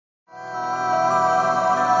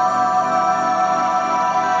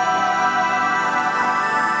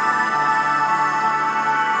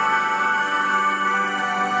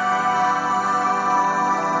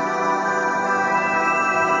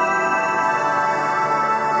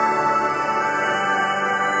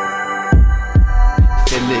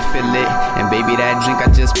it, feel it. And baby, that drink I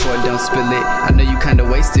just poured, don't spill it. I know you kinda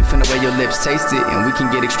wasted from the way your lips taste it, and we can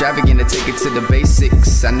get extravagant to take it to the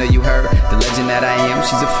basics. I know you heard the legend that I am.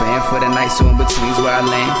 She's a fan for the night, so in between's where I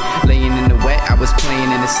land. Laying in the wet, I was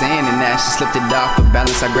playing in the sand, and now she slipped it off. For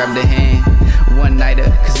balance, I grabbed her hand. One nighter,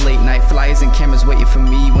 cause late night flyers and cameras waiting for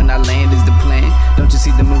me when I land is the plan. Don't you see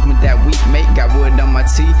the movement that we make? Got wood on my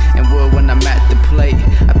tee and wood when I'm at the plate.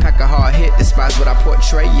 I pack a hard hit, despise what I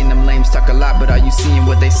portray. And them lames talk a lot, but are you seeing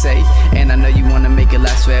what they say? And I know you wanna make it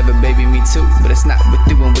last forever, baby, me too. But it's not with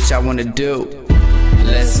you and what I wanna do.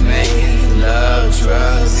 Let's make love,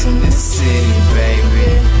 drugs in the city, baby.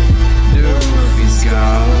 The roof is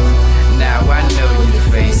gone, now I know you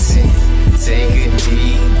face it. Take a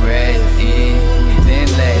deep breath in, then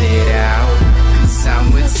let it out. Cause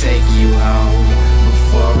I'ma take you home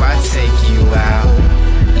before I take you out.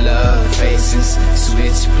 Love faces,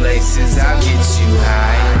 switch places, I'll get you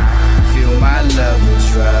high. Feel my love a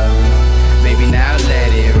drug, baby, now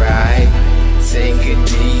let it ride. Take a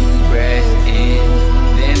deep breath in,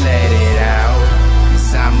 then let it out.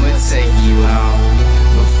 Cause I'ma take you home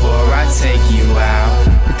before I take you out.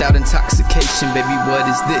 Without intoxication, baby, what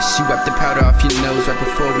is this? You wipe the powder off your nose right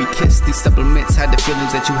before we kiss. These supplements hide the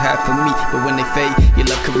feelings that you have for me, but when they fade, your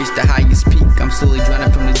love can reach the highest peak. I'm slowly drowning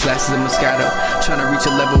from these glasses of Moscato, trying to reach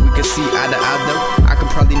a level we can see eye to eye though. I could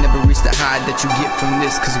probably never reach the high that you get from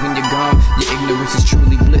this, cause when you're gone, your ignorance is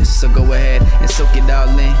truly bliss. So go ahead and soak it all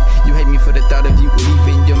in. You hate me for the thought of you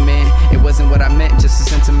leaving your man. It wasn't what I meant, just a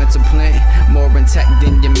sentimental plan. More intact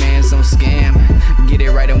than your man's on scam. Get it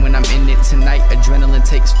right, and when I'm in it tonight, adrenaline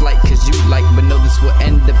takes flight, cause you like, but know this will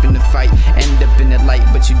end up in the fight, end up in the light,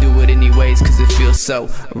 but you do it anyways, cause it feels so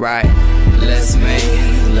right. Let's make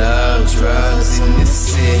love, drugs in the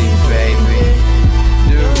city, baby.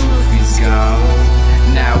 The roof is gone,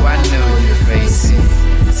 now I know you face it.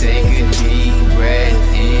 Take a deep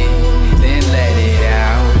breath in, then let it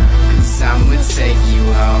out. Cause I'ma take you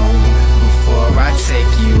home before I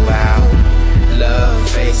take you out. Love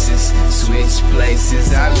faces, switch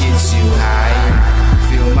places, I'll get you high.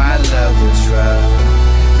 Feel my love a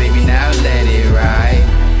drug, baby, now let it ride.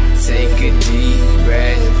 Take a deep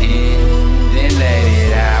breath in, then let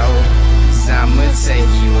it out. Cause I'ma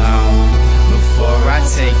take you home before I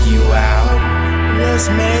take you out. Let's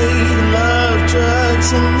make love,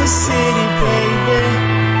 drugs in the city, baby.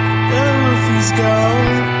 The roofies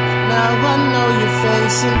gone, now I know you're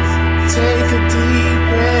facing. Take a deep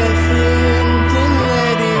breath in, then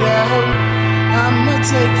let it out. I'ma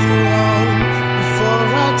take you home before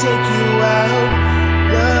I take you out.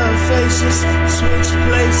 Love faces, switch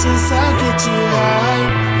places, I'll get you high.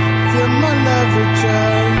 Feel my love a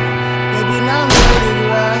drug, baby, now let it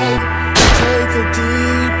ride. Take a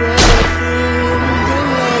deep breath in, then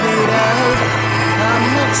let it out.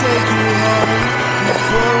 I'ma take you home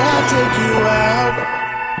before I take you out.